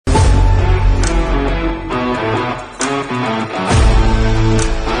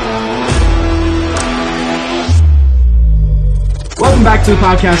Welcome back to the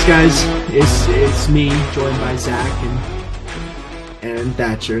podcast, guys. It's me, joined by Zach and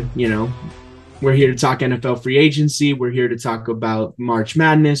Thatcher. You know, we're here to talk NFL free agency. We're here to talk about March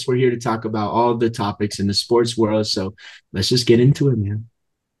Madness. We're here to talk about all the topics in the sports world. So let's just get into it, man.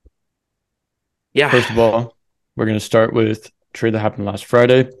 Yeah. First of all, we're going to start with a trade that happened last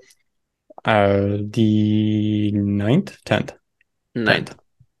Friday. The 10th. 9th.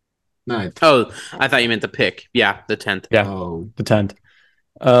 Ninth. Oh, I thought you meant the pick. Yeah, the 10th. Yeah, the 10th.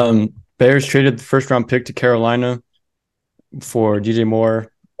 Bears traded the first round pick to Carolina for DJ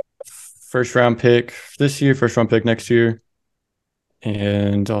Moore. First round pick this year, first round pick next year,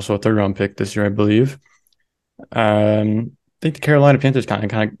 and also a third round pick this year, I believe. I think the Carolina Panthers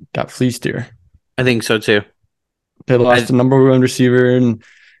kind of got fleeced here. I think so too. They lost the number one receiver, and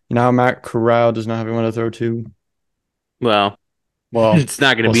now Matt Corral does not have anyone to throw to. Well, it's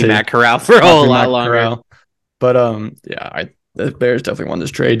not going to be Matt Corral for a whole lot longer. Corral. But the Bears definitely won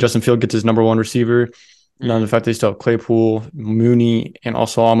this trade. Justin Fields gets his number one receiver. And on the fact they still have Claypool, Mooney, and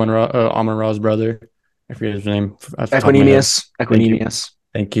also Amon-Ra's brother. I forget his name. Equanimeous.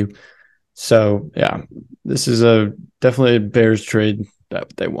 Thank you. So, yeah, this is definitely a Bears trade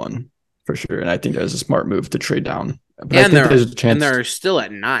that they won for sure. And I think that was a smart move to trade down. But and they're still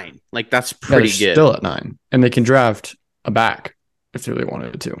at 9. Like, that's pretty good. Still at 9. And they can draft a back if they really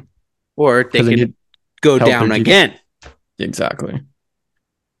wanted to. Or they could go down again. Exactly.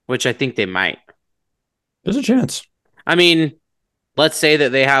 Which I think they might. There's a chance. I mean, let's say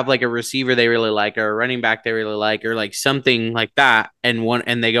that they have like a receiver they really like, or a running back they really like, or like something like that, and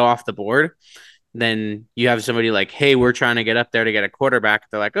they go off the board. Then you have somebody like, hey, we're trying to get up there to get a quarterback.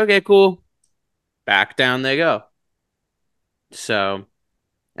 They're like, okay, cool. Back down they go. So,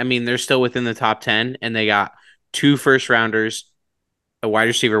 I mean, they're still within the top 10, and they got 2 first rounders, a wide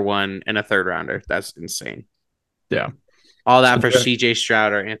receiver 1, and a third rounder. That's insane. Yeah. All that for CJ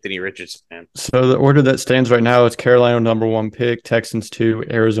Stroud or Anthony Richardson, man. So the order that stands right now is Carolina number 1 pick, Texans 2,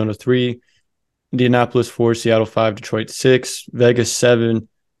 Arizona 3, Indianapolis 4, Seattle 5, Detroit 6, Vegas 7,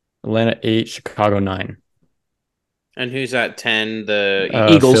 Atlanta 8, Chicago 9. And who's at 10? The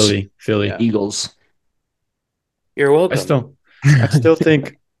Eagles. Philly. Yeah. Eagles. You're welcome. I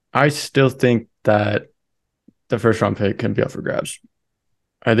still think that the first round pick can be up for grabs.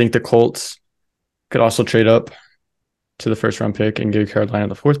 I think the Colts could also trade up to the first round pick and give Carolina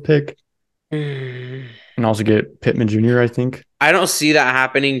the 4th pick. And also get Pittman Jr., I think. I don't see that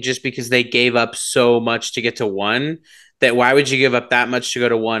happening just because they gave up so much to get to 1 that why would you give up that much to go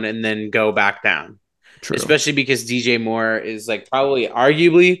to 1 and then go back down? True. Especially because DJ Moore is like probably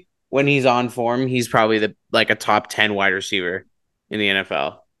arguably when he's on form, he's probably a top 10 wide receiver in the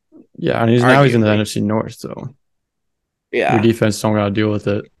NFL. Yeah, and he's in the NFC North, so yeah. Your defense don't got to deal with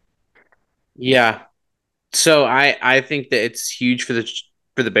it. Yeah. So I think that it's huge for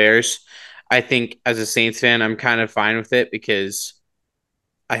the Bears. I think as a Saints fan, I'm kind of fine with it because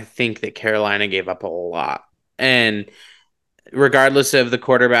I think that Carolina gave up a lot. And regardless of the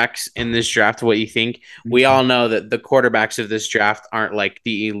quarterbacks in this draft, what you think, we all know that the quarterbacks of this draft aren't like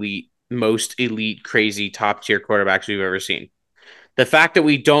the most elite, crazy, top tier quarterbacks we've ever seen. The fact that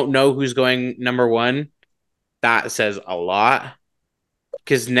we don't know who's going number 1, that says a lot.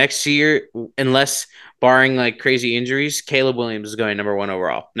 Because next year, unless barring like crazy injuries, Caleb Williams is going number 1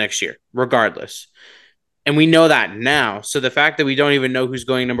 overall next year, regardless. And we know that now. So the fact that we don't even know who's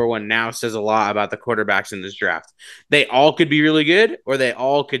going number 1 now says a lot about the quarterbacks in this draft. They all could be really good, or they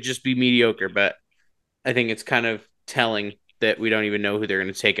all could just be mediocre. But I think it's kind of telling that we don't even know who they're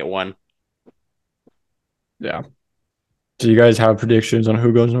going to take at 1. Yeah. Do you guys have predictions on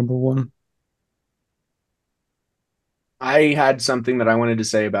who goes number 1? I had something that I wanted to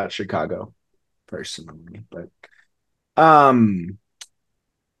say about Chicago personally, but I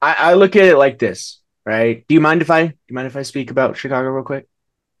look at it like this, right? Do you mind if I speak about Chicago real quick?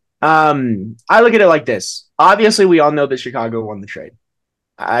 I look at it like this. Obviously, we all know that Chicago won the trade.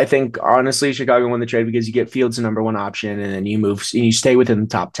 I think honestly, Chicago won the trade because you get Fields the number 1 option, and then you stay within the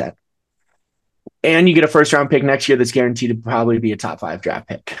top 10. And you get a first round pick next year that's guaranteed to probably be a top 5 draft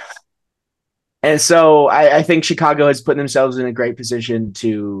pick. And so I think Chicago has put themselves in a great position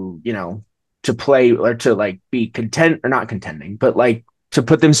to play or to like be content or not contending, but like to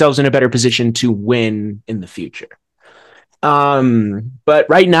put themselves in a better position to win in the future. But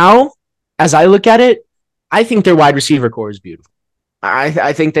right now, as I look at it, I think their wide receiver core is beautiful.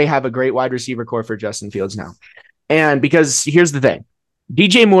 I think they have a great wide receiver core for Justin Fields now. And because here's the thing,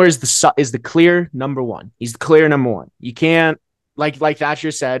 DJ Moore is the clear number 1. He's the clear number 1. You can't, like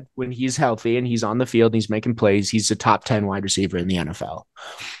Thatcher said, when he's healthy and he's on the field and he's making plays, he's a top 10 wide receiver in the NFL.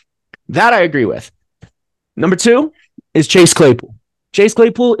 That I agree with. Number 2 is Chase Claypool. Chase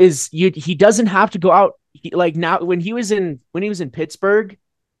Claypool he doesn't have to go out like now when he was in Pittsburgh,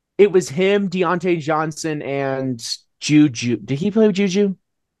 it was him, Deontay Johnson, and Juju. Did he play with Juju?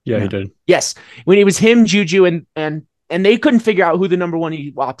 Yeah, No. he did. Yes. When it was him, Juju, and they couldn't figure out who the number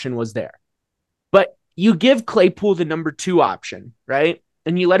one option was there. But you give Claypool the number 2 option, right?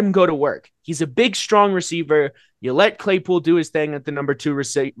 And you let him go to work. He's a big, strong receiver. You let Claypool do his thing at the number 2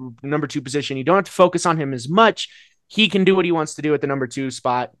 position. You don't have to focus on him as much. He can do what he wants to do at the number 2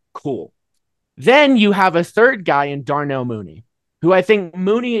 spot. Cool. Then you have a third guy in Darnell Mooney, who I think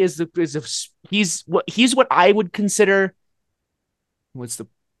Mooney he's what I would consider what's the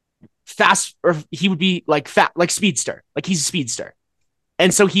fast, or he would be like speedster. Like he's a speedster.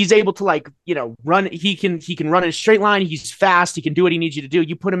 And so he's able to run. He can run in a straight line. He's fast. He can do what he needs you to do.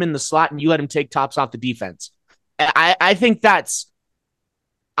 You put him in the slot and you let him take tops off the defense. I think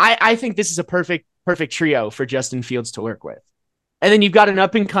I think this is a perfect trio for Justin Fields to work with. And then you've got an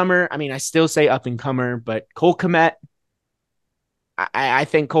up and comer. I mean, I still say up and comer, but Cole Kmet. I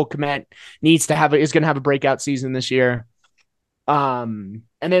think Cole Kmet is going to have a breakout season this year. But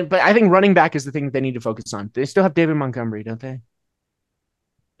I think running back is the thing that they need to focus on. They still have David Montgomery, don't they?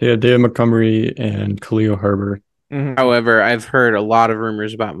 Yeah, David Montgomery and Khalil Herbert. Mm-hmm. However, I've heard a lot of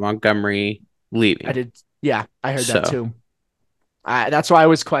rumors about Montgomery leaving. I did. Yeah, I heard that too. That's why I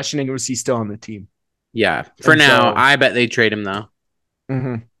was questioning, was he still on the team? Yeah. For now, I bet they trade him though.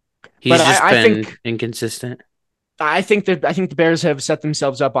 Mm-hmm. He's just been inconsistent. I think the Bears have set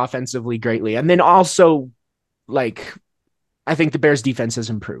themselves up offensively greatly. And then also, I think the Bears defense has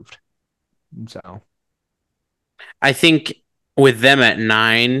improved. So I think with them at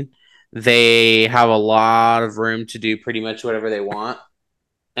 9, they have a lot of room to do pretty much whatever they want.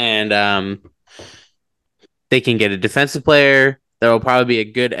 And they can get a defensive player. There will probably be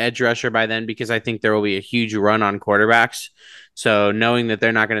a good edge rusher by then, because I think there will be a huge run on quarterbacks. So knowing that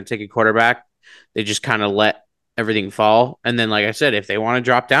they're not going to take a quarterback, they just kind of let everything fall. And then, like I said, if they want to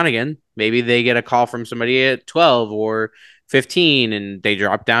drop down again, maybe they get a call from somebody at 12 or 15 and they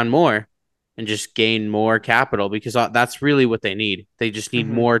drop down more and just gain more capital, because that's really what they need. They just need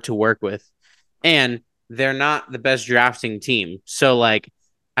more to work with. And they're not the best drafting team. So I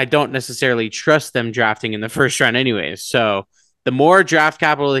don't necessarily trust them drafting in the first round anyways. So the more draft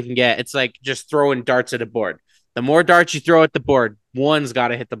capital they can get, it's like just throwing darts at a board. The more darts you throw at the board, one's got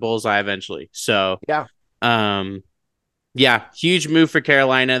to hit the bullseye eventually. So huge move for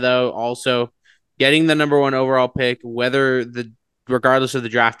Carolina though. Also getting the number 1 overall pick, regardless of the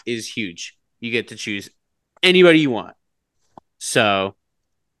draft, is huge. You get to choose anybody you want. So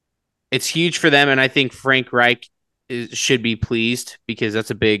it's huge for them. And I think Frank Reich should be pleased, because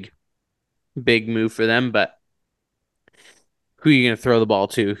that's a big, big move for them. But who are you going to throw the ball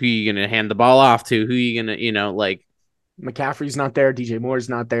to? Who are you going to hand the ball off to? Who are you going to, McCaffrey's not there. DJ Moore's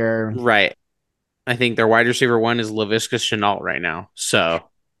not there. Right. I think their wide receiver 1 is Laviska Shenault right now. So,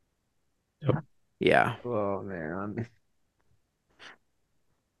 yeah. Oh, man.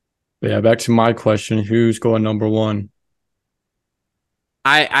 Yeah, back to my question. Who's going number 1?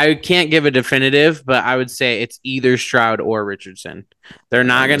 I can't give a definitive, but I would say it's either Stroud or Richardson. They're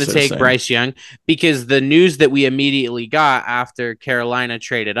not going to take Bryce Young, because the news that we immediately got after Carolina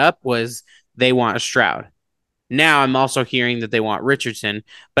traded up was they want a Stroud. Now I'm also hearing that they want Richardson,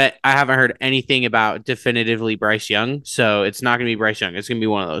 but I haven't heard anything about definitively Bryce Young, so it's not going to be Bryce Young. It's going to be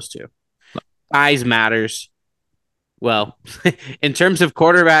one of those two. Size matters. Well, in terms of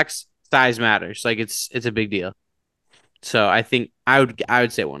quarterbacks, size matters. It's a big deal. So I think I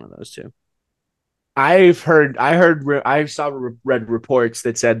would say one of those two. I read reports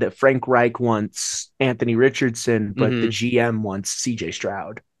that said that Frank Reich wants Anthony Richardson, but the GM wants CJ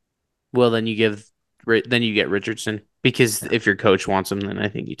Stroud. Well, then you get Richardson, because if your coach wants him, then I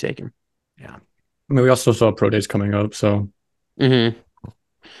think you take him. Yeah. I mean, we also saw pro days coming up, so. And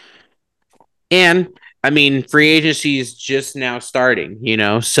I mean, free agency is just now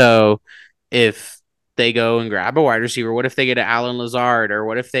starting, so if they go and grab a wide receiver, what if they get an Allen Lazard, or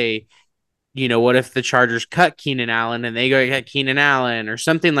what if they, what if the Chargers cut Keenan Allen and they go get Keenan Allen or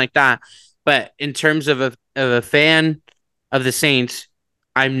something like that? But in terms of a fan of the Saints,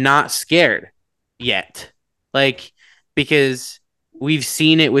 I'm not scared yet, because we've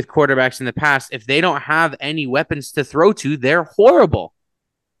seen it with quarterbacks in the past. If they don't have any weapons to throw to, they're horrible.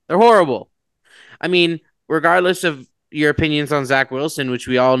 I mean, regardless of your opinions on Zach Wilson, which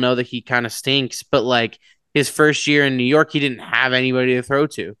we all know that he kind of stinks, but his first year in New York, he didn't have anybody to throw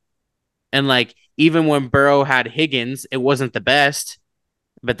to. And even when Burrow had Higgins, it wasn't the best,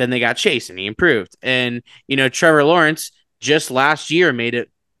 but then they got Chase and he improved. And, Trevor Lawrence just last year made a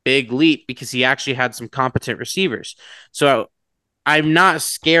big leap because he actually had some competent receivers. So I'm not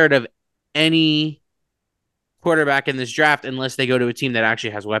scared of any quarterback in this draft unless they go to a team that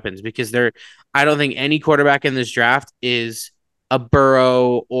actually has weapons, because I don't think any quarterback in this draft is a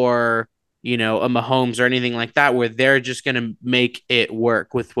Burrow or a Mahomes or anything like that where they're just going to make it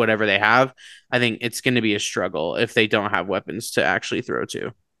work with whatever they have. I think it's going to be a struggle if they don't have weapons to actually throw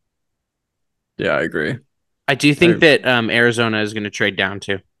to. Yeah, I agree. I do think that Arizona is going to trade down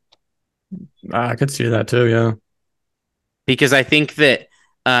too. I could see that too, yeah. Because I think that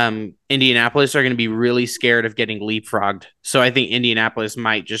Indianapolis are going to be really scared of getting leapfrogged. So I think Indianapolis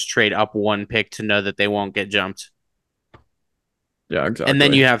might just trade up one pick to know that they won't get jumped. Yeah, exactly. And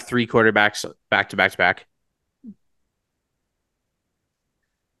then you have 3 quarterbacks back to back to back.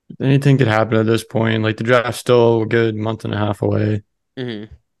 Anything could happen at this point. Like the draft's still a good month and a half away in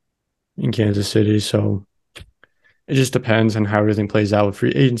Kansas City. So it just depends on how everything plays out with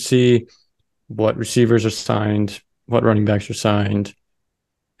free agency, what receivers are signed, what running backs are signed,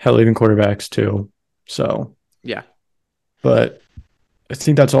 hell, even quarterbacks too. So, yeah. But I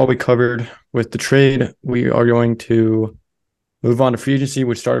think that's all we covered with the trade. We are going to move on to free agency,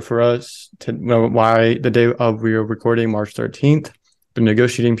 which started for us the day of we are recording, March 13th, the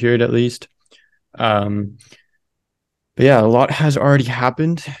negotiating period at least. But yeah, a lot has already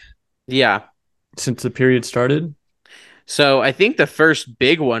happened. Yeah. Since the period started. So I think the first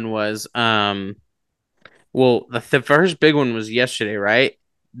big one was the first big one was yesterday, right?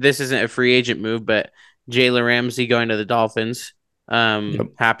 This isn't a free agent move, but Jalen Ramsey going to the Dolphins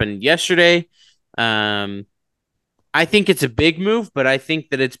happened yesterday. I think it's a big move, but I think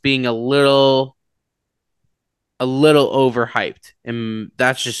that it's being a little overhyped, and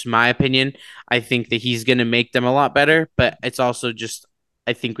that's just my opinion. I think that he's going to make them a lot better, but it's also just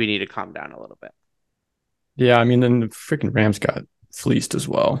I think we need to calm down a little bit. Yeah, I mean, then the freaking Rams got fleeced as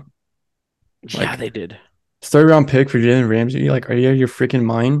well. Yeah, they did. 3rd-round pick for Jalen Ramsey. Like, are you out of your freaking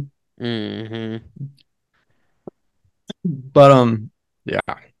mind? Mm-hmm. But yeah,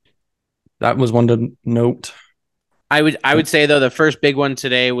 that was one to note. I would say though the first big one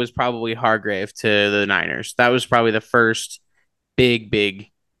today was probably Hargrave to the Niners. That was probably the first big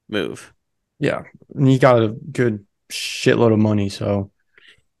move. Yeah, and he got a good shitload of money. So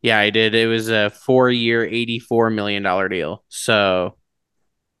yeah, I did. It was a 4-year, $84 million deal. So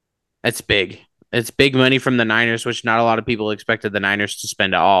that's big. It's big money from the Niners, which not a lot of people expected the Niners to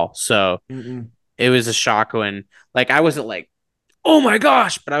spend at all. So it was a shock when, like, I wasn't like, oh my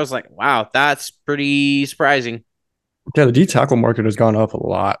gosh, but I was like, wow, that's pretty surprising. Yeah, the D tackle market has gone up a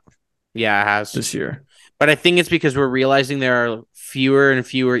lot. Yeah, it has this year. But I think it's because we're realizing there are fewer and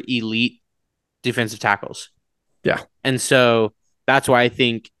fewer elite defensive tackles. Yeah. And so that's why I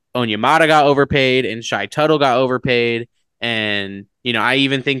think Onyemata got overpaid and Shai Tuttle got overpaid. And, I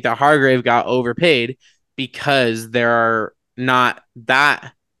even think that Hargrave got overpaid because there are not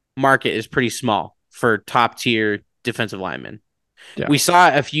that market is pretty small for top tier defensive linemen. Yeah. We saw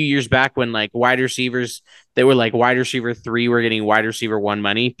a few years back when like wide receivers that were like wide receiver 3 were getting wide receiver 1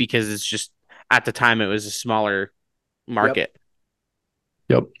 money because it's just at the time it was a smaller market.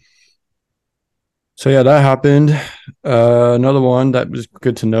 Yep. So yeah, that happened. Another one that was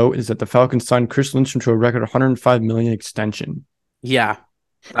good to note is that the Falcons signed Chris Lindstrom to a record $105 million extension. Yeah,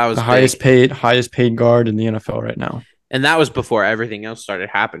 that was the highest paid guard in the NFL right now. And that was before everything else started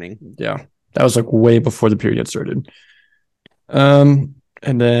happening. Yeah, that was like way before the period started. And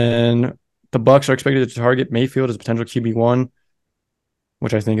then the Bucs are expected to target Mayfield as a potential QB1,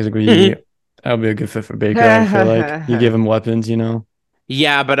 which I think is going to be that'll be a good fit for Baker. I feel like you give him weapons,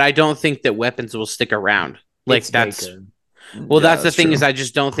 Yeah, but I don't think that weapons will stick around. Like that's the thing is I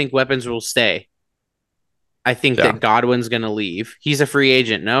just don't think weapons will stay. I think that Godwin's going to leave. He's a free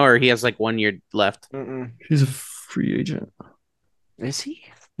agent, no? Or he has like 1 year left. He's a free agent. Is he?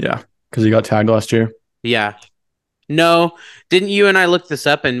 Yeah, because he got tagged last year. Yeah. No, didn't you and I look this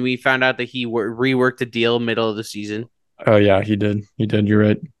up and we found out that he reworked a deal middle of the season? Oh yeah, he did. You're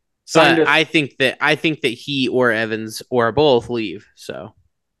right. But I think that he or Evans or both leave. So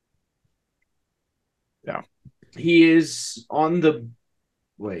yeah, he is on the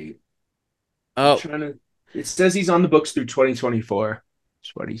wait. Oh, it says he's on the books through 2024.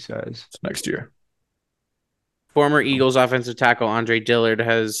 That's what he says. It's next year. Former Eagles offensive tackle Andre Dillard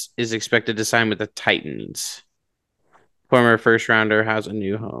is expected to sign with the Titans. Former first rounder has a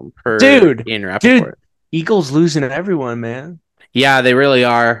new home. Dude, Eagles losing everyone, man. Yeah, they really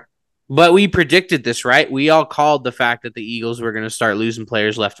are. But we predicted this, right? We all called the fact that the Eagles were going to start losing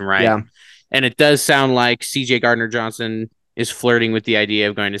players left and right. Yeah. And it does sound like C.J. Gardner-Johnson is flirting with the idea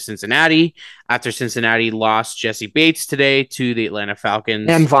of going to Cincinnati after Cincinnati lost Jesse Bates today to the Atlanta Falcons.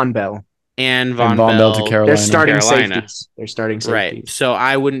 And Von Bell. and Von Von Bell to Bell. Carolina. They're starting Carolina. safeties. They're starting Right. safeties. So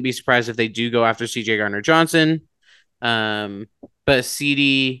I wouldn't be surprised if they do go after CJ Gardner-Johnson. But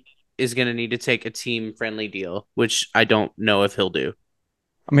CD is going to need to take a team-friendly deal, which I don't know if he'll do.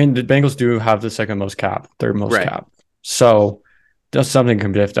 I mean, the Bengals do have the second most cap, third most Right. cap. So that's something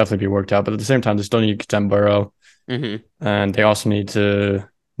can definitely be worked out. But at the same time, they still need to extend Burrow. And they also need to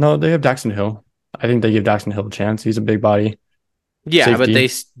 – no, they have Daxton Hill. I think they give Daxton Hill a chance. He's a big body. Yeah, safety.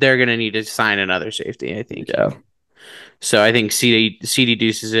 but they're going to need to sign another safety, I think. Yeah. So I think CD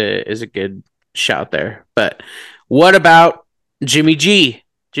Deuce is a good shout there. But what about Jimmy G?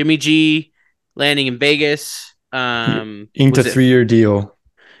 Jimmy G landing in Vegas. Inked a Was it 3-year deal.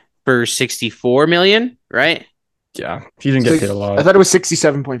 for $64 million, right? Yeah. He didn't get paid a lot. I thought it was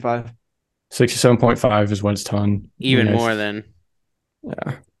 67.5. 67.5 is when it's done. Even more than.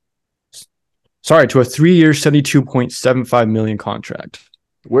 Yeah. Sorry, to a 3-year, $72.75 million contract.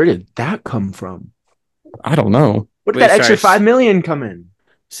 Where did that come from? I don't know. Where did Wait, that extra sorry. $5 million come in?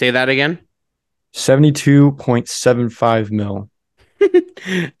 Say that again. 72.75 mil.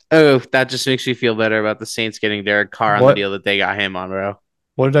 Oh, that just makes me feel better about the Saints getting Derek Carr on What? the deal that they got him on, bro.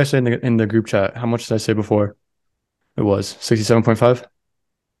 What did I say in the group chat? How much did I say before? It was 67.5.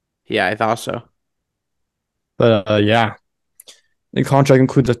 Yeah, I thought so. But yeah, the contract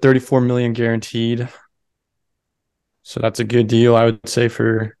includes a 34 million guaranteed. So that's a good deal, I would say,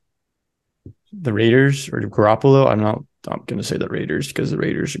 for the Raiders or Garoppolo. I'm going to say the Raiders because the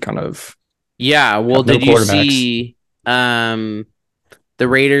Raiders are kind of Yeah, well, no did you quarterbacks. see the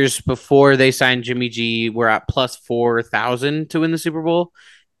Raiders before they signed Jimmy G were at plus 4,000 to win the Super Bowl,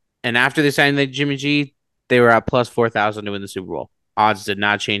 and after they signed the Jimmy G, they were at plus 4,000 to win the Super Bowl. Odds did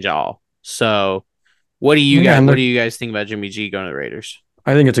not change at all. So, what do you guys think about Jimmy G going to the Raiders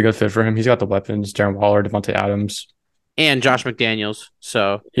I think it's a good fit for him. He's got the weapons: Darren Waller, Devontae Adams, and Josh McDaniels?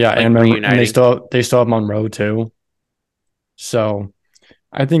 So yeah, like, and reuniting. they still have Monroe too. So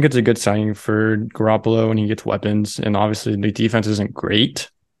I think it's a good signing for Garoppolo when he gets weapons. And obviously the defense isn't great,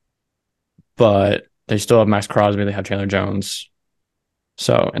 but they still have Max Crosby. They have Chandler Jones.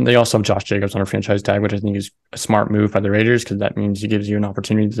 So, and they also have Josh Jacobs on a franchise tag, which I think is a smart move by the Raiders because that means it gives you an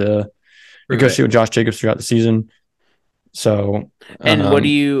opportunity to negotiate with Josh Jacobs throughout the season. So,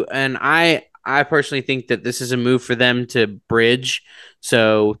 and I personally think that this is a move for them to bridge.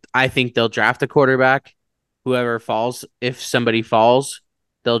 So I think they'll draft a quarterback. Whoever falls, if somebody falls,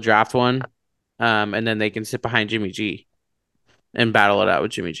 they'll draft one, and then they can sit behind Jimmy G and battle it out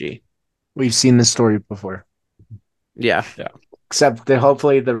with Jimmy G. We've seen this story before. Yeah. Except that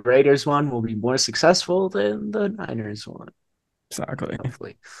hopefully the Raiders one will be more successful than the Niners one. Exactly.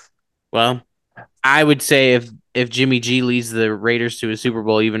 Hopefully. Well, I would say if Jimmy G leads the Raiders to a Super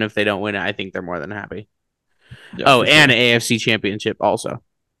Bowl, even if they don't win it, I think they're more than happy. Yeah, and an AFC championship also.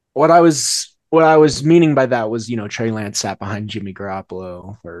 What I was meaning by that was, Trey Lance sat behind Jimmy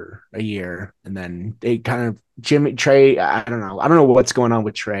Garoppolo for a year, and then they kind of Trey. I don't know what's going on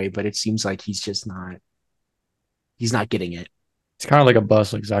with Trey, but it seems like he's just not. He's not getting it. It's kind of like a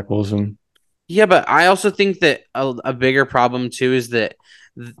bust, like Zach Wilson. Yeah, but I also think that a bigger problem too is that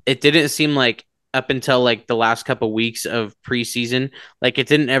it didn't seem like up until like the last couple weeks of preseason, like it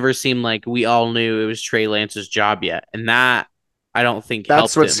didn't ever seem like we all knew it was Trey Lance's job yet, and that I don't think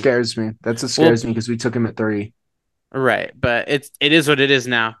that's helped what him. scares me. That's what scares me because we took him at 3. Right, but it is what it is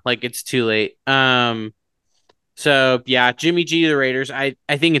now. Like it's too late. So yeah, Jimmy G to the Raiders. I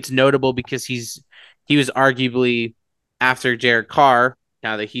think it's notable because he was arguably after Derek Carr,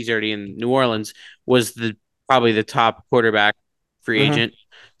 now that he's already in New Orleans, was probably the top quarterback free agent.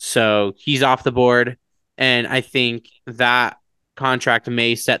 So he's off the board, and I think that contract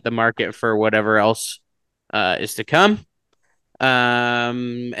may set the market for whatever else is to come.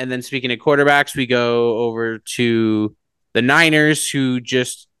 And then speaking of quarterbacks, we go over to the Niners, who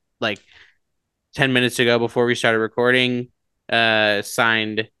just like 10 minutes ago before we started recording,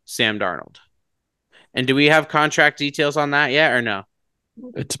 signed Sam Darnold. And do we have contract details on that yet or no?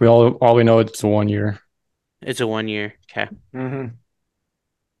 All we know it's a 1 year. It's a 1 year. Okay. Mm-hmm.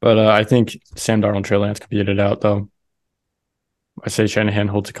 But I think Sam Darnold and Trey Lance could beat it out, though. I say Shanahan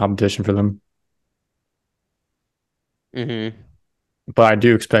holds a competition for them. Mm-hmm. But I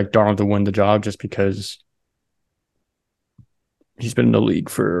do expect Darnold to win the job just because he's been in the league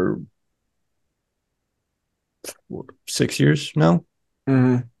for 6 years now.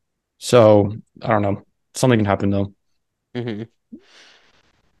 Mm-hmm. So, I don't know. Something can happen, though. Mm-hmm.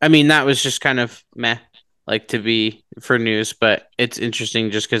 I mean, that was just kind of meh, like to be for news, but it's interesting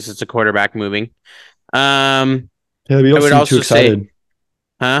just because it's a quarterback moving. Yeah, we don't seem too excited.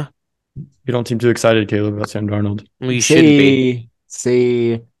 Huh? You don't seem too excited, Caleb, about Sam Darnold. We shouldn't be.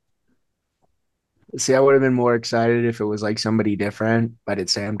 See, See, I would have been more excited if it was like somebody different, but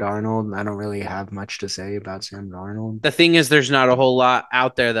it's Sam Darnold, and I don't really have much to say about Sam Darnold. The thing is, there's not a whole lot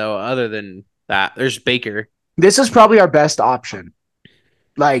out there though, other than that. There's Baker This is probably our best option.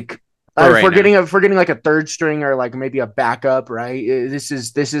 Like for right now. if we're getting like a third string or like maybe a backup, right? This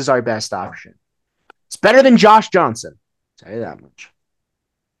is our best option. It's better than Josh Johnson. I'll tell you that much.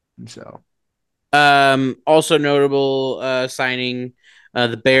 So Also notable signing,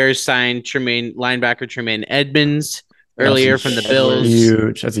 the Bears signed linebacker Tremaine Edmonds That's earlier from the Bills.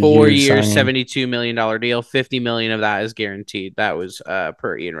 huge. That's a 4 huge years, signing. $72 million deal. 50 million of that is guaranteed. That was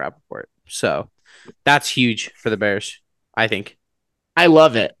per Ian Rappaport. So that's huge for the Bears, I think. I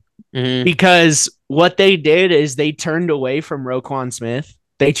love it Mm-hmm. because what they did is they turned away from Roquan Smith.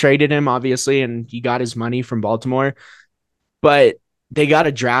 They traded him, obviously, and he got his money from Baltimore, but they got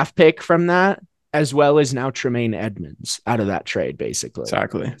a draft pick from that, as well as now Tremaine Edmonds out of that trade, basically.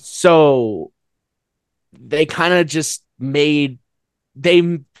 Exactly. So they kind of just made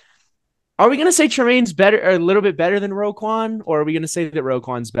they. Are we gonna say Tremaine's better, or a little bit better than Roquan, or are we gonna say that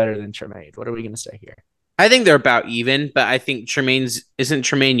Roquan's better than Tremaine? What are we gonna say here? I think they're about even, but I think isn't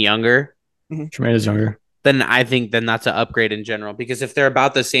Tremaine younger? Tremaine is younger. Then I think then that's an upgrade in general. Because if they're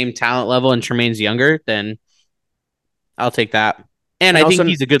about the same talent level and Tremaine's younger, then I'll take that. And I think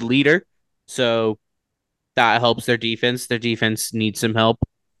he's a good leader. So that helps their defense. Their defense needs some help.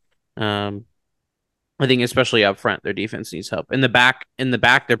 I think especially up front, their defense needs help. In the back,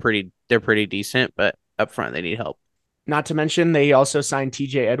 they're pretty decent, but up front they need help. Not to mention they also signed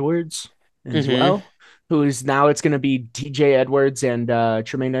TJ Edwards as well, who is now it's going to be TJ Edwards and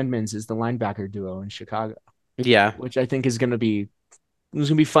Tremaine Edmonds is the linebacker duo in Chicago. Yeah, which I think is going to be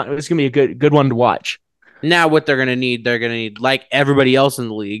fun. It's going to be a good one to watch. Now what they're gonna need, like everybody else in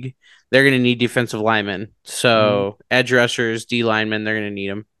the league, they're gonna need defensive linemen. So edge rushers, D linemen, they're gonna need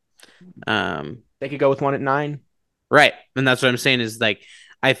them. They could go with one at 9. Right, and that's what I'm saying is like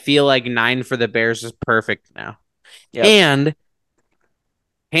I feel like 9 for the Bears is perfect now. Yep. And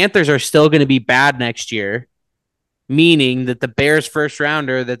Panthers are still going to be bad next year, meaning that the Bears first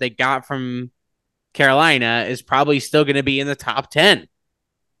rounder that they got from Carolina is probably still going to be in the top 10.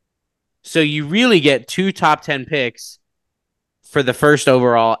 So you really get 2 top 10 picks for the first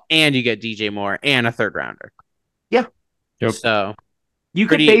overall, and you get DJ Moore and a third rounder. Yeah. Yep. So you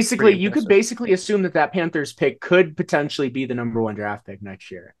could basically assume that Panthers pick could potentially be the number 1 draft pick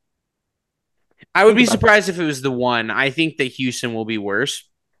next year. I would be surprised if it was the 1. I think that Houston will be worse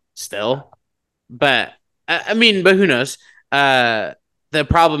still, but but who knows? The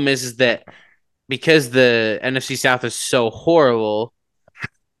problem is that because the NFC South is so horrible,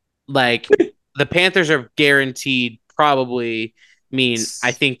 like the Panthers are guaranteed probably.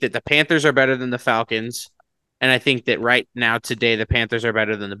 I think that the Panthers are better than the Falcons, and I think that right now today the Panthers are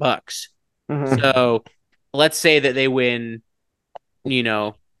better than the Bucks. Mm-hmm. So let's say that they win,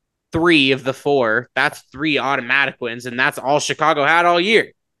 3 of the 4. That's 3 automatic wins, and that's all Chicago had all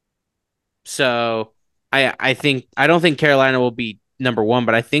year. So I don't think Carolina will be number 1,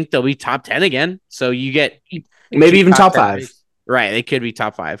 but I think they'll be top 10 again. So you get maybe even top 5. Picks. Right, they could be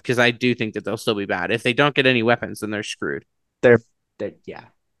top 5 because I do think that they'll still be bad. If they don't get any weapons, then they're screwed. Yeah.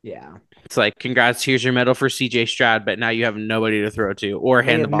 It's like, congrats, here's your medal for CJ Stroud, but now you have nobody to throw to or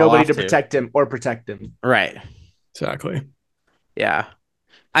hand the ball nobody off to protect him or protect him. Right. Exactly. Yeah.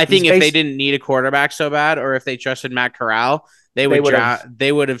 I think if they didn't need a quarterback so bad, or if they trusted Matt Corral, they would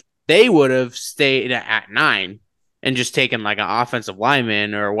have stayed at 9 and just taken like an offensive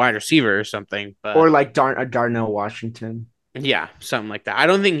lineman or a wide receiver or something. But, or like Darnell Washington. Yeah, something like that. I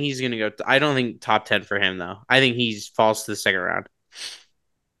don't think he's going to go. I don't think top 10 for him, though. I think he falls to the second round.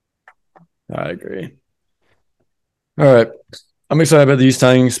 I agree. All right. I'm excited about these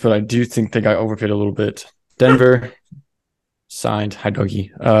signings, but I do think they got overpaid a little bit. Denver signed. Hi,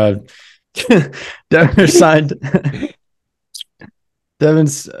 Dougie. Denver signed.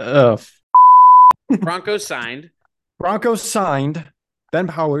 Devin's. Broncos signed. Ben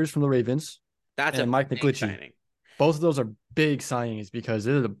Powers from the Ravens. That's and Mike McGlinchey. Both of those are big signings because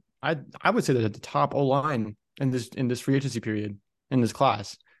they're I would say they're at the top O-line in this free agency period in this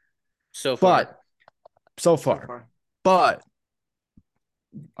class. So far. But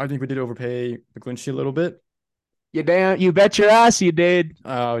I think we did overpay McGlinchey a little bit. You bet your ass you did.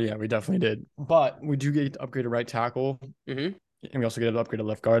 Oh yeah, we definitely did. But we do get to upgrade a right tackle, and we also get to upgrade a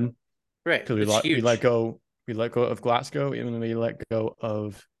left guard. Right, because we let go of Glasgow, and we let go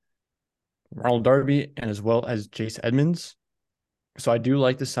of Ronald Darby, and as well as Chase Edmonds. So I do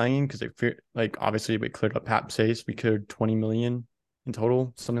like the signing because obviously we cleared up Pat Chase. We cleared $20 million in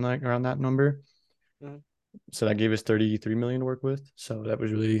total, something like around that number. So that gave us 33 million to work with. So that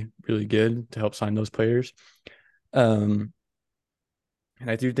was really, really good to help sign those players. Um, and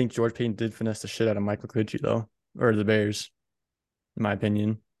I do think George Payton did finesse the shit out of Michael McGlinchey though, or the Bears, in my opinion.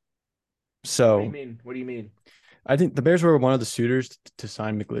 What do you So mean? What do you mean? I think the Bears were one of the suitors to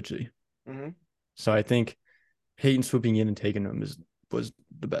sign McGlinchey. Mm-hmm. So I think Payton swooping in and taking him was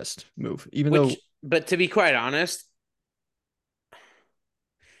the best move. Even though, But to be quite honest,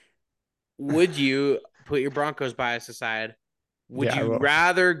 would you put your Broncos bias aside? Would yeah, I you will.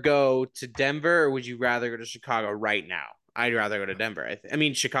 rather go to Denver or would you rather go to Chicago right now? I'd rather go to Denver. I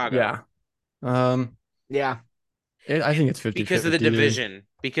mean Chicago. Yeah. Um, Yeah. I think it's 50 Because of the 50. division.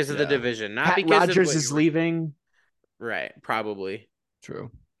 Because of the Yeah, division, not Pat because of Rogers what is you're leaving. right. Probably.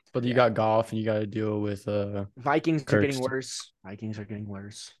 true. But you Yeah. got Goff and you got to deal with Vikings are getting Kirk. worse. Vikings are getting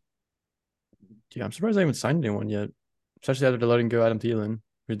worse. Yeah, I'm surprised they haven't signed anyone yet, especially after letting go Adam Thielen,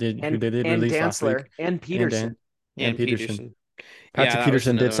 who they did And release last Dantzler week, and and Peterson. Dan and Peterson. Peterson. Yeah, Patrick that was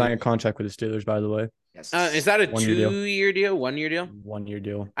Peterson did another sign one. a contract with the Steelers, by the way, Is Yes. that a 1 year deal, 2-year deal? 1 year deal? 1 year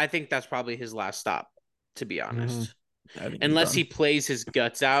deal. I think that's probably his last stop, to be Mm-hmm. honest. I think he's Unless he done. plays his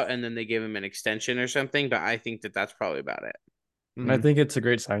guts out and then they give him an extension or something, but I think that that's probably about it. And I think it's a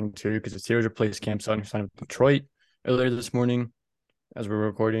great signing too because the Steelers replaced Cam Sutton, who signed with Detroit earlier this morning as we're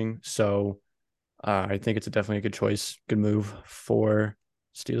recording. So I think it's definitely a good choice, good move for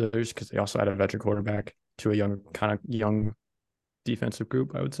Steelers because they also had a veteran quarterback to a young defensive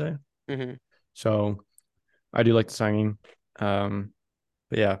group, I would say. Mm-hmm. So I do like the signing. But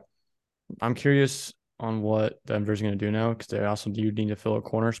yeah, I'm curious on what Denver's going to do now because they also do need to fill a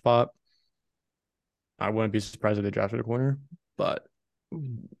corner spot. I wouldn't be surprised if they drafted a corner, but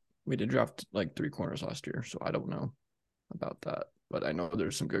we did draft like 3 corners last year, so I don't know about that. But I know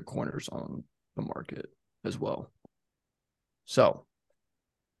there's some good corners on the market as well. So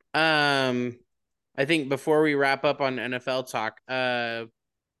I think before we wrap up on NFL talk,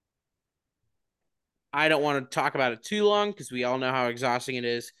 I don't want to talk about it too long because we all know how exhausting it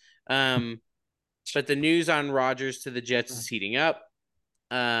is. But the news on Rodgers to the Jets is heating up.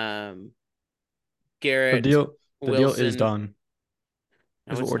 the Garrett deal is Wilson. done.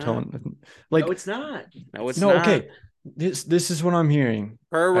 No, Is what it's we're not. telling. Like, no, it's not. No, it's no, not. okay. This is what I'm hearing.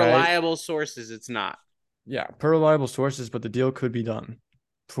 Per All right? reliable sources, it's not. Yeah, per reliable sources, but the deal could be done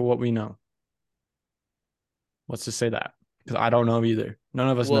for what we know. Let's just say that because I don't know either. None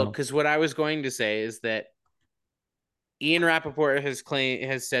of us Well, know. because what I was going to say is that Ian Rappaport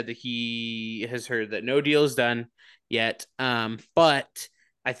has said that he has heard that no deal is done yet. But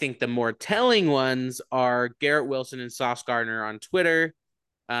I think the more telling ones are Garrett Wilson and Sauce Gardner on Twitter,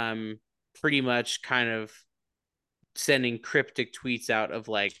 pretty much kind of sending cryptic tweets out of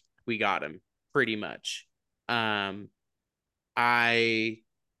like, we got him, pretty much. I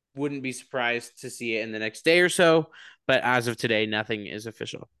wouldn't be surprised to see it in the next day or so, but as of today, nothing is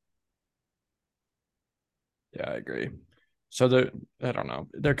official. Yeah, I agree. So I don't know.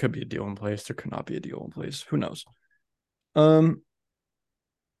 There could be a deal in place. There could not be a deal in place. Who knows?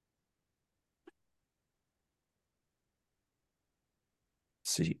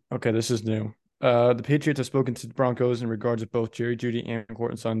 See. Okay, this is new. The Patriots have spoken to the Broncos in regards of both Jerry Jeudy and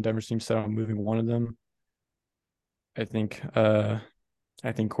Courtland Sutton. Denver seems set on moving one of them. I think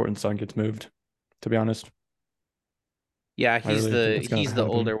Courtland Sutton gets moved, to be honest. Yeah, I really think that's gonna he's the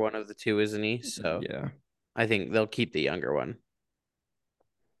happen. older one of the two, isn't he? So Yeah. I think they'll keep the younger one.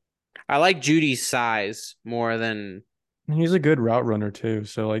 I like Judy's size more than He's a good route runner too.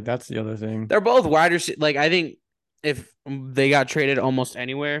 So like that's the other thing. they're both wide receivers. Like I think if they got traded almost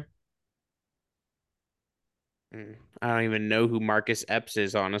anywhere, I don't even know who Marcus Epps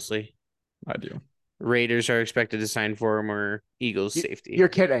is. Honestly, I do. Raiders are expected to sign for him or Eagles safety. You're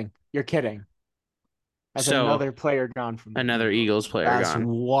kidding. You're kidding. That's So, another player gone from another Eagles player That's gone.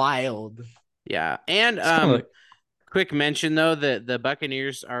 wild. Yeah, and Like, quick mention though that the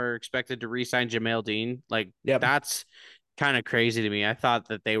Buccaneers are expected to re-sign Jamel Dean. Like that's kind of crazy to me. I thought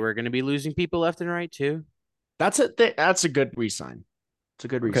that they were going to be losing people left and right too. That's a good re-sign. It's a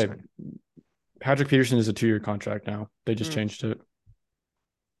good re-sign. okay. Patrick Peterson is a 2-year contract now. They just changed it.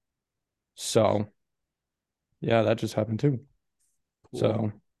 So, yeah, that just happened too. Cool.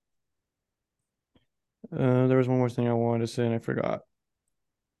 So, there was one more thing I wanted to say and I forgot.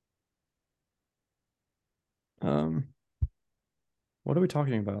 What are we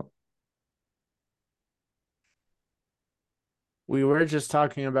talking about? We were just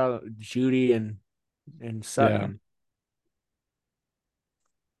talking about Jeudy and Sutton. Yeah.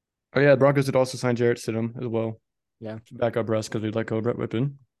 Oh yeah, the Broncos did also sign Jarrett Stidham as well. Yeah, back up Russ because we'd let go of Brett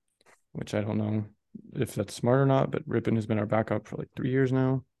Rippon, which I don't know if that's smart or not. But Rippon has been our backup for like 3 years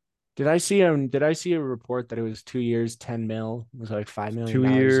now. Did I see a report that it was 2 years, 10 mil? It was like $5 million Two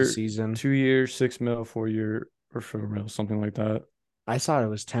a year, season. 2 years, 6 mil, 4 year, or 4 mil, something like that. I thought it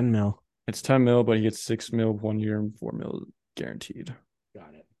was 10 mil. It's 10 mil, but he gets 6 mil 1 year and 4 mil guaranteed.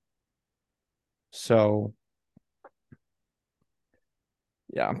 Got it. So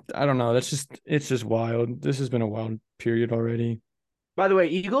yeah, I don't know. It's just wild. This has been a wild period already. By the way,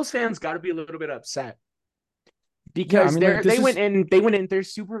 Eagles fans got to be a little bit upset Yeah, I because mean, like this is they went in they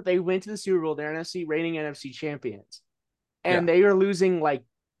went to the Super Bowl, they're NFC reigning NFC champions. And yeah, they are losing like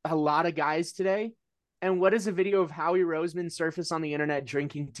a lot of guys today. And what is a video of Howie Roseman surface on the internet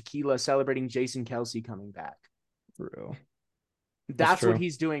drinking tequila, celebrating Jason Kelsey coming back? for real. That's That's what true.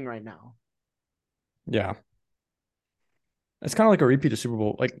 he's doing right now. Yeah, it's kind of like a repeat of Super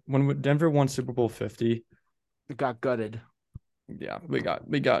Bowl. Like when Denver won Super Bowl 50. It got gutted. Yeah, we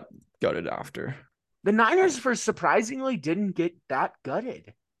got gutted after. The Niners, for surprisingly, didn't get that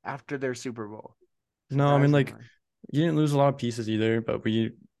gutted after their Super Bowl. No, I mean like Surprisingly. you didn't lose a lot of pieces either, but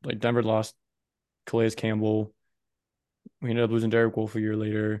we like Denver lost Calais Campbell. We ended up losing Derek Wolfe a year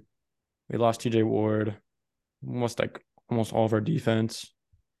later. We lost TJ Ward, almost all of our defense.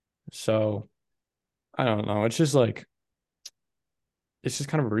 So I don't know. It's just kind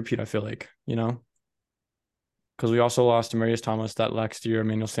of a repeat, I feel like, because we also lost Demarius Thomas that next year.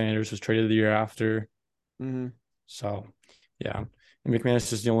 Emmanuel Sanders was traded the year after. Mm-hmm. So yeah. And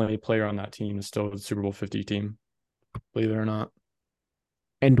McManus is the only player on that team that's still the Super Bowl 50 team, believe it or not.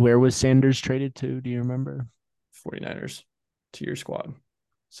 And where was Sanders traded to? Do you remember? 49ers, 2-year squad.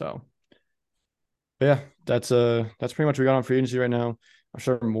 So but yeah, that's pretty much what we got on free agency right now. I'm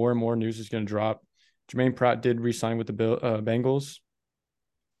sure more and more news is going to drop. Jermaine Pratt did re-sign with the Bengals,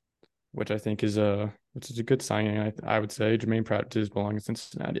 which I think is a good signing. I would say Jermaine Pratt does belong in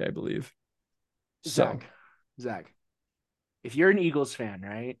Cincinnati, I believe. So Zach, if you're an Eagles fan,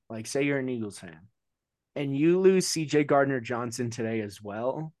 right? Like, say you're an Eagles fan, and you lose CJ Gardner Johnson today as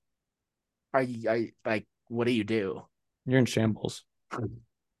well, what do you do? you're in shambles.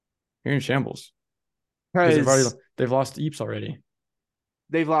 You're in shambles because Because they've lost Eeps already.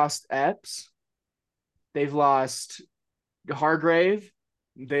 they've lost Epps, they've lost Hargrave,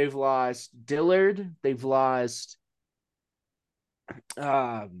 they've lost Dillard, they've lost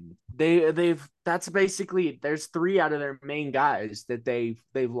they've that's basically there's three out of their main guys that they've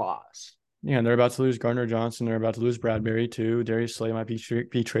lost. Yeah, and they're about to lose Gardner Johnson. They're about to lose Bradbury too. Darius Slay might be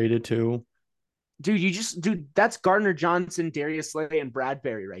traded too. Dude, that's Gardner Johnson, Darius Slay, and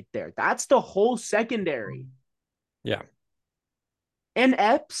Bradbury right there. That's the whole secondary. Yeah, And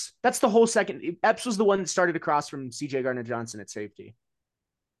Epps, that's the whole second. Epps was the one that started across from CJ Gardner Johnson at safety.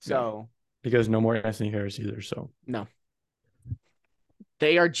 yeah, So because no more Anthony Harris either. So no,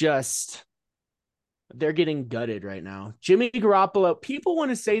 they are just they're getting gutted right now. Jimmy Garoppolo. People want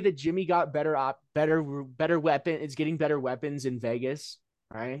to say that Jimmy got better weapon. Is getting better weapons in Vegas,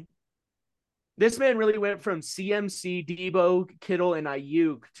 right? This man really went from CMC, Debo, Kittle, and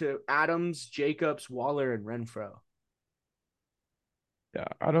Ayuk to Adams, Jacobs, Waller, and Renfro. yeah,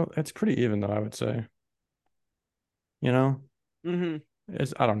 I don't. It's pretty even though I would say. You know, Mm-hmm.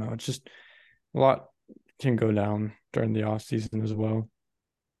 I don't know. It's just a lot can go down during the off season as well.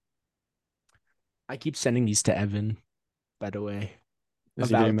 I keep sending these to Evan, by the way, Is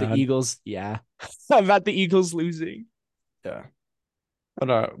he getting about the mad? Eagles. Yeah, about the Eagles losing. Yeah.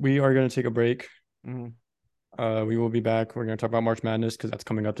 But we are going to take a break. Mhm. We will be back. We're going to talk about March Madness because that's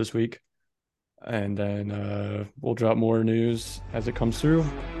coming up this week. And then we'll drop more news as it comes through.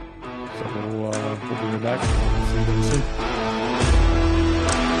 So we'll be right back. See you guys soon.